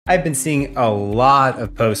I've been seeing a lot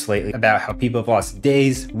of posts lately about how people have lost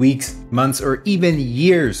days, weeks, months, or even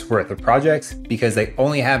years worth of projects because they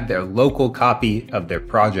only have their local copy of their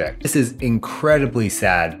project. This is incredibly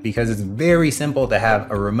sad because it's very simple to have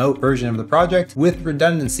a remote version of the project with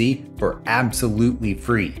redundancy for absolutely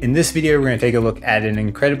free. In this video, we're going to take a look at an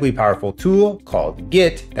incredibly powerful tool called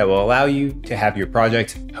Git that will allow you to have your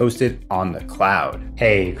project hosted on the cloud.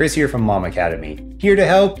 Hey, Chris here from LlamAcademy, here to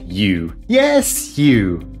help you. Yes,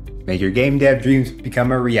 you. Make your game dev dreams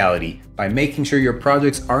become a reality by making sure your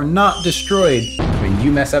projects are not destroyed when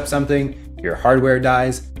you mess up something, your hardware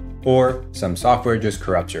dies, or some software just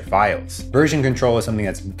corrupts your files. Version control is something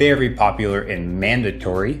that's very popular and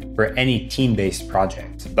mandatory for any team-based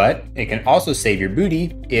project, but it can also save your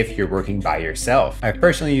booty if you're working by yourself. I've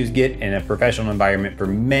personally used Git in a professional environment for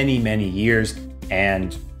many years,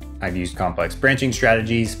 and I've used complex branching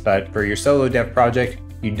strategies, but for your solo dev project,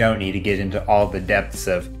 you don't need to get into all the depths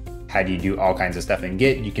of how do you do all kinds of stuff in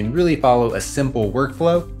Git. You can really follow a simple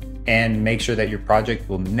workflow and make sure that your project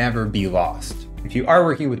will never be lost. If you are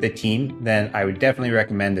working with a team, then I would definitely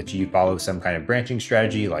recommend that you follow some kind of branching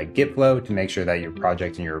strategy like Git flow to make sure that your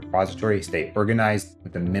project and your repository stay organized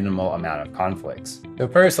with a minimal amount of conflicts. So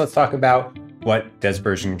first, let's talk about what does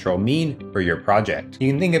version control mean for your project?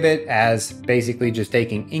 You can think of it as basically just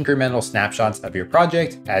taking incremental snapshots of your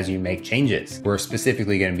project as you make changes. We're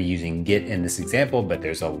specifically going to be using Git in this example, but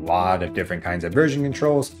there's a lot of different kinds of version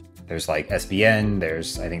controls. There's like SVN,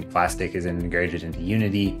 there's, I think Plastic is integrated into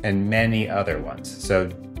Unity, and many other ones.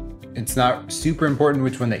 So it's not super important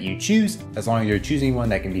which one that you choose, as long as you're choosing one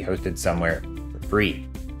that can be hosted somewhere for free.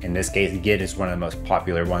 In this case, Git is one of the most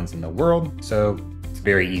popular ones in the world, so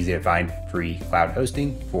very easy to find free cloud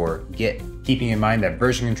hosting for Git. Keeping in mind that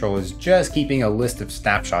version control is just keeping a list of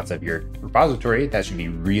snapshots of your repository, that should be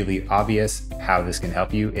really obvious how this can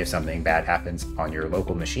help you if something bad happens on your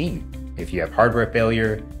local machine. If you have hardware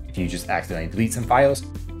failure, if you just accidentally delete some files,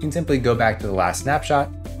 you can simply go back to the last snapshot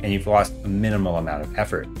and you've lost a minimal amount of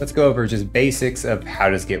effort. Let's go over just basics of how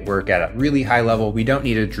does Git work at a really high level. We don't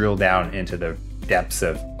need to drill down into the depths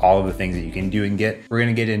of all of the things that you can do in Git. We're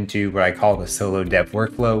going to get into what I call the SoloDev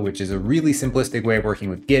Workflow, which is a really simplistic way of working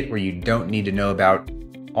with Git where you don't need to know about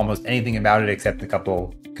almost anything about it except a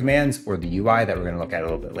couple commands or the UI that we're going to look at a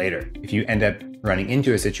little bit later. If you end up running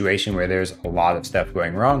into a situation where there's a lot of stuff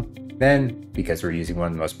going wrong, then because we're using one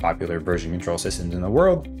of the most popular version control systems in the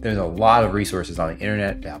world, there's a lot of resources on the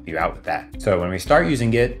internet to help you out with that. So when we start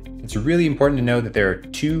using Git, it's really important to know that there are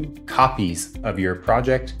two copies of your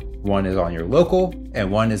project. One is on your local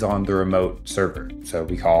and one is on the remote server. So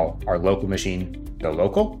we call our local machine the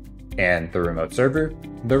local and the remote server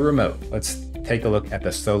the remote. Let's take a look at the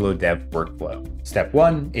SoloDev workflow. Step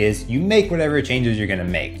one is you make whatever changes you're gonna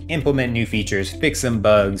make. Implement new features, fix some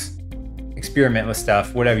bugs, experiment with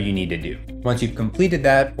stuff, whatever you need to do. Once you've completed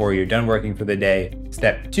that or you're done working for the day,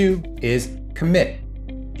 step two is commit.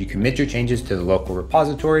 You commit your changes to the local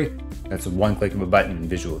repository. That's one click of a button in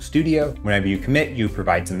Visual Studio. Whenever you commit, you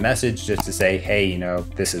provide some message just to say, hey,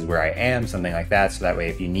 this is where I am, something like that. So that way,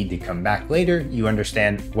 if you need to come back later, you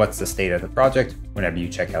understand what's the state of the project whenever you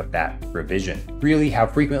check out that revision. Really, how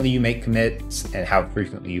frequently you make commits and how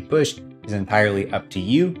frequently you push is entirely up to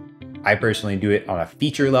you. I personally do it on a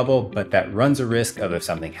feature level, but that runs a risk of if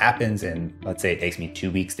something happens and let's say it takes me 2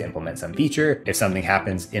 weeks to implement some feature. If something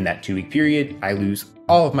happens in that 2-week period, I lose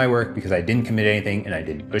all of my work because I didn't commit anything and I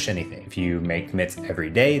didn't push anything. If you make commits every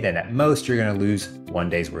day, then at most you're gonna lose 1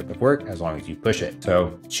 day's worth of work as long as you push it.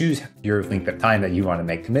 So choose your length of time that you wanna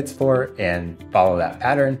make commits for and follow that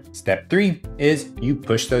pattern. Step 3 is you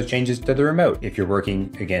push those changes to the remote. If you're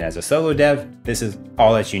working again as a solo dev, this is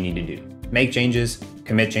all that you need to do. Make changes,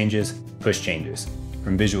 commit changes, push changes.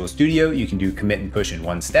 From Visual Studio, you can do commit and push in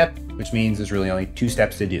one step, which means there's really only 2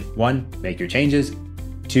 steps to do. 1, make your changes.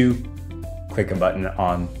 2, click a button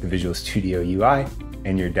on the Visual Studio UI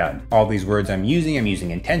and you're done. All these words I'm using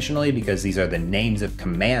intentionally because these are the names of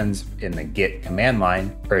commands in the Git command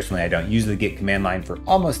line. Personally, I don't use the Git command line for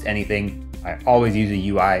almost anything. I always use a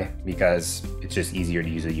UI because it's just easier to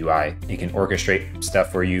use a UI. It can orchestrate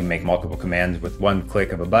stuff for you, make multiple commands with 1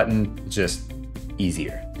 click of a button. It's just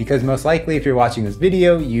easier. Because most likely if you're watching this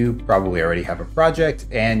video, you probably already have a project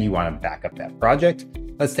and you want to back up that project.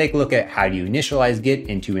 Let's take a look at how do you initialize Git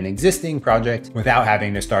into an existing project without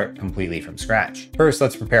having to start completely from scratch. First,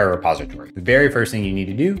 let's prepare a repository. The very first thing you need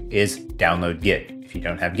to do is download Git. If you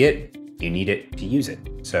don't have Git, you need it to use it.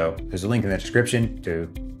 So there's a link in the description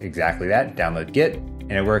to exactly that, download Git,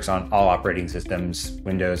 and it works on all operating systems,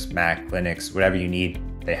 Windows, Mac, Linux, whatever you need,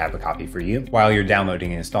 they have a copy for you. While you're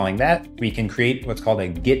downloading and installing that, we can create what's called a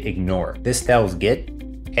gitignore. This tells Git,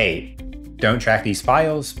 hey, Don't track these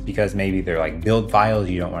files because maybe they're like build files.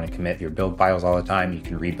 You don't want to commit your build files all the time. You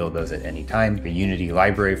can rebuild those at any time. The Unity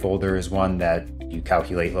library folder is one that you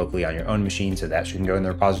calculate locally on your own machine, so that shouldn't go in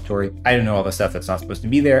the repository. I don't know all the stuff that's not supposed to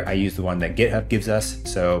be there. I use the one that GitHub gives us,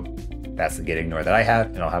 so that's the gitignore that I have,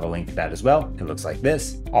 and I'll have a link to that as well. It looks like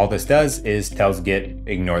this. All this does is tells Git,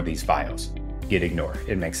 ignore these files. Gitignore,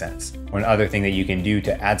 it makes sense. One other thing that you can do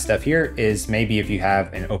to add stuff here is maybe if you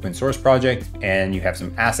have an open source project and you have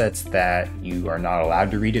some assets that you are not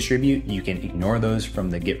allowed to redistribute, you can ignore those from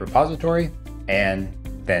the Git repository, and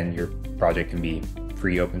then your project can be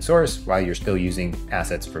free open source while you're still using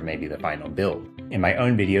assets for maybe the final build. In my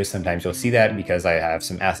own videos, sometimes you'll see that because I have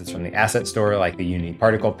some assets from the asset store, like the Unity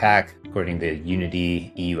particle pack. According to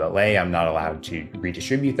Unity EULA, I'm not allowed to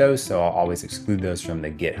redistribute those, so I'll always exclude those from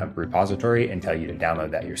the GitHub repository and tell you to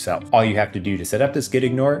download that yourself. All you have to do to set up this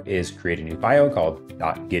gitignore is create a new file called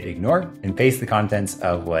 .gitignore and paste the contents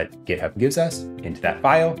of what GitHub gives us into that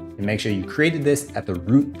file, and make sure you created this at the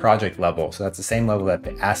root project level. So that's the same level that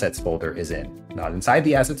the assets folder is in, not inside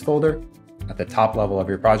the assets folder, at the top level of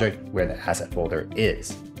your project where the asset folder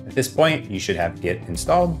is. At this point, you should have Git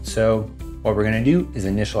installed. So what we're going to do is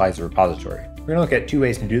initialize the repository. We're going to look at two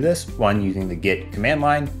ways to do this. One, using the Git command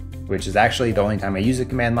line, which is actually the only time I use a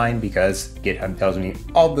command line because GitHub tells me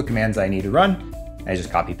all the commands I need to run. I just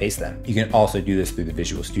copy paste them. You can also do this through the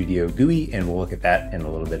Visual Studio GUI, and we'll look at that in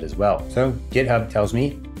a little bit as well. So GitHub tells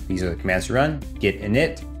me these are the commands to run: git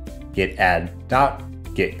init, git add dot,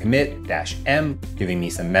 git commit -m, giving me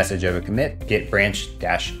some message of a commit, git branch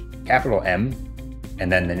 -M,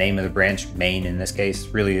 and then the name of the branch, main in this case.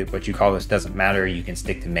 Really, what you call this doesn't matter. You can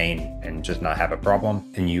stick to main and just not have a problem.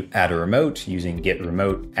 Then you add a remote using git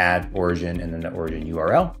remote add origin and then the origin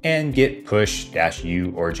URL, and git push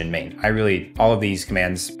 -u origin main. All of these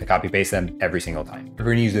commands, I copy paste them every single time. If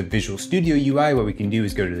we're gonna use the Visual Studio UI, what we can do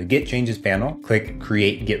is go to the Git changes panel, click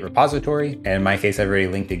create Git repository. And in my case, I've already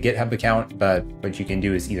linked a GitHub account, but what you can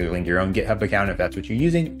do is either link your own GitHub account if that's what you're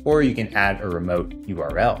using, or you can add a remote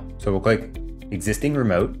URL. So we'll click existing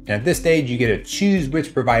remote. And at this stage, you get to choose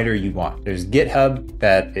which provider you want. There's GitHub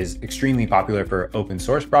that is extremely popular for open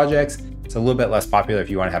source projects. It's a little bit less popular if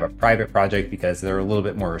you want to have a private project because they're a little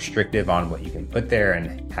bit more restrictive on what you can put there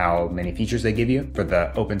and how many features they give you. For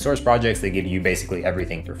the open source projects, they give you basically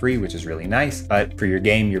everything for free, which is really nice. But for your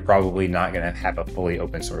game, you're probably not going to have a fully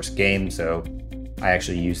open source game. So I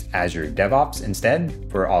actually use Azure DevOps instead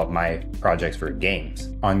for all of my projects for games.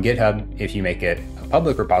 On GitHub, if you make it a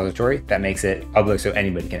public repository, that makes it public so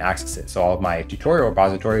anybody can access it. So all of my tutorial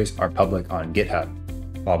repositories are public on GitHub.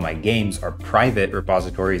 All of my games are private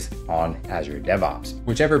repositories on Azure DevOps.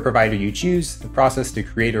 Whichever provider you choose, the process to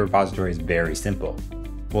create a repository is very simple.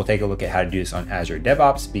 We'll take a look at how to do this on Azure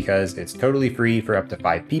DevOps because it's totally free for up to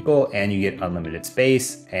 5 people and you get unlimited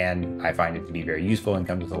space. And I find it to be very useful and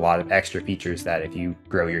comes with a lot of extra features that if you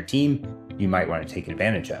grow your team, you might want to take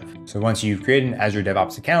advantage of. So once you've created an Azure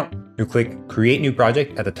DevOps account, you'll click Create New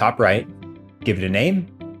Project at the top right, give it a name,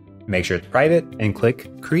 make sure it's private, and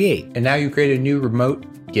click Create. And now you create a new remote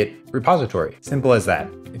Git repository. Simple as that.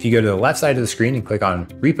 If you go to the left side of the screen and click on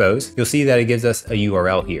Repos, you'll see that it gives us a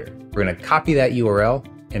URL here. We're going to copy that URL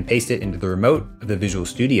and paste it into the remote of the Visual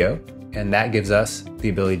Studio. And that gives us the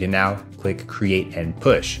ability to now click create and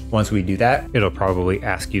push. Once we do that, it'll probably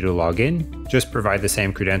ask you to log in. Just provide the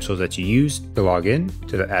same credentials that you used to log in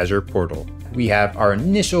to the Azure portal. We have our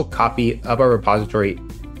initial copy of our repository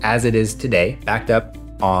as it is today, backed up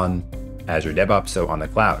on Azure DevOps, so on the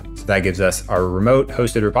cloud. So that gives us our remote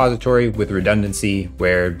hosted repository with redundancy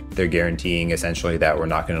where they're guaranteeing essentially that we're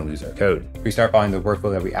not going to lose our code. If we start following the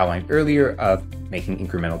workflow that we outlined earlier of making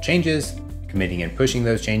incremental changes, committing and pushing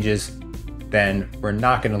those changes, then we're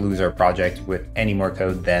not going to lose our project with any more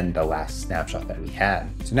code than the last snapshot that we had.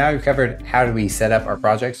 So now we've covered how do we set up our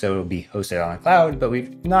project so it'll be hosted on the cloud, but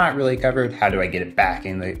we've not really covered how do I get it back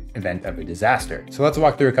in the event of a disaster. So let's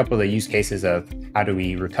walk through a couple of the use cases of how do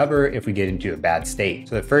we recover if we get into a bad state.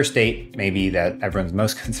 So the first state maybe that everyone's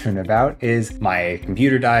most concerned about is my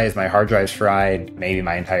computer dies, my hard drive's fried, maybe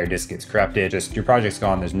my entire disk gets corrupted, just your project's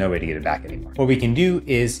gone, there's no way to get it back anymore. What we can do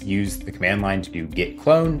is use the command line to do git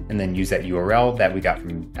clone and then use that URL that we got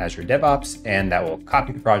from Azure DevOps, and that will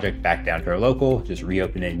copy the project back down to our local, just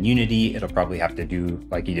reopen it in Unity. It'll probably have to do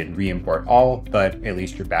like you did re-import all, but at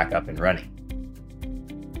least you're back up and running.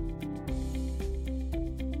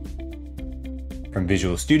 From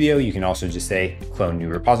Visual Studio, you can also just say clone new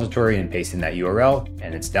repository and paste in that URL,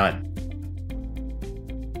 and it's done.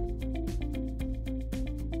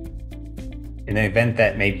 In the event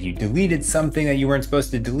that maybe you deleted something that you weren't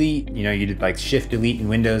supposed to delete, you did like shift delete in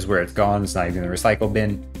Windows where it's gone, it's not even in the recycle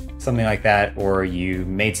bin. something like that, or you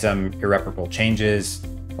made some irreparable changes,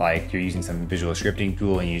 like you're using some visual scripting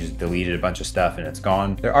tool and you just deleted a bunch of stuff and it's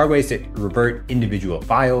gone. There are ways to revert individual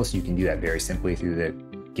files. You can do that very simply through the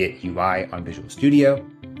Git UI on Visual Studio.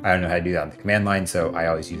 I don't know how to do that on the command line, so I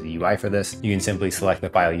always use the UI for this. You can simply select the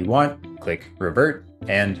file you want, click revert,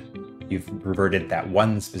 and you've reverted that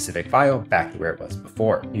one specific file back to where it was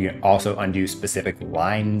before. You can also undo specific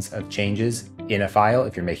lines of changes in a file.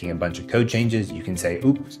 If you're making a bunch of code changes, you can say,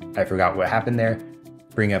 oops, I forgot what happened there.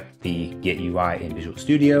 Bring up the Git UI in Visual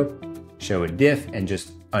Studio, show a diff, and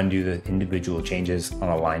just undo the individual changes on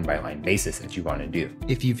a line-by-line basis that you want to do.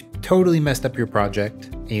 If you've totally messed up your project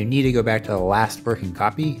and you need to go back to the last working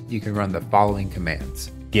copy, you can run the following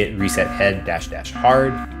commands: git reset head --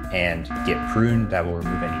 hard and git prune. That will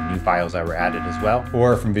remove any new files that were added as well.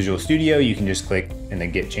 Or from Visual Studio, you can just click in the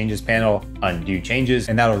Git Changes panel, undo changes,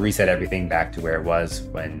 and that'll reset everything back to where it was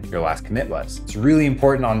when your last commit was. It's really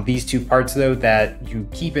important on these two parts though that you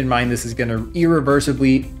keep in mind this is going to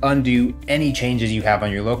irreversibly undo any changes you have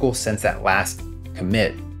on your local since that last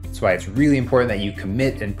commit. That's why it's really important that you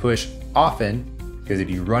commit and push often, because if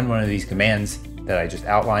you run one of these commands that I just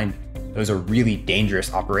outlined, those are really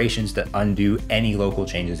dangerous operations to undo any local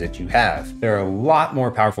changes that you have. There are a lot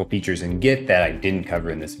more powerful features in Git that I didn't cover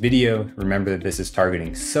in this video. Remember that this is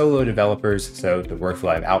targeting solo developers, so the workflow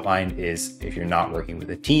I've outlined is if you're not working with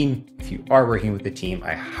a team. If you are working with a team,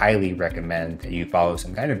 I highly recommend that you follow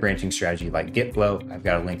some kind of branching strategy like Git flow. I've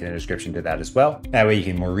got a link in the description to that as well. That way you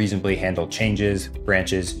can more reasonably handle changes,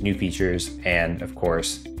 branches, new features, and of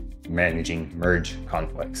course, managing merge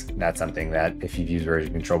conflicts. That's something that if you've used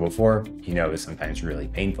version control before, you know is sometimes really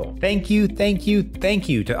painful. Thank you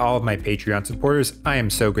to all of my Patreon supporters. I am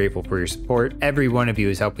so grateful for your support. Every one of you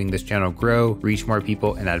is helping this channel grow, reach more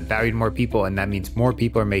people, and add value to more people, and that means more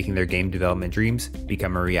people are making their game development dreams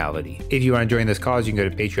become a reality. If you want to join this cause, you can go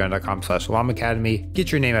to patreon.com/LlamAcademy,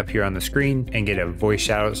 get your name up here on the screen, and get a voice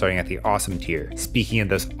shout out starting at the awesome tier. Speaking of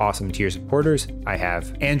those awesome tier supporters, I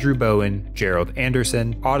have Andrew Bowen, Gerald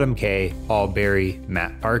Anderson, Autumn K, Paul Berry,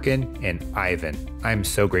 Matt Parkin, and Ivan. I'm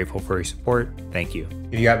so grateful for your support. Thank you.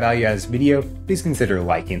 If you got value out of this video, please consider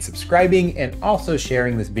liking, subscribing, and also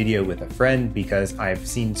sharing this video with a friend, because I've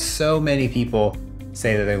seen so many people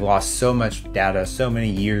say that they've lost so much data, so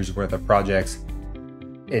many years worth of projects.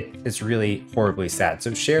 It's really horribly sad.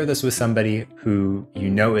 So share this with somebody who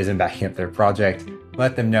you know isn't backing up their project.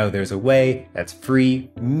 Let them know there's a way that's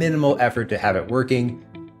free, minimal effort to have it working.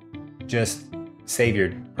 Just save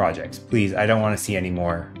your projects, please. I don't want to see any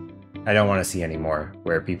more. I don't want to see any more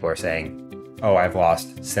where people are saying, oh, I've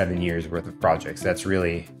lost 7 years worth of projects. It's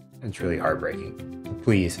really heartbreaking. So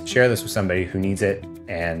please share this with somebody who needs it.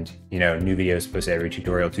 And new videos posted every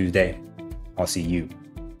Tutorial Tuesday. I'll see you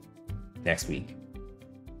next week.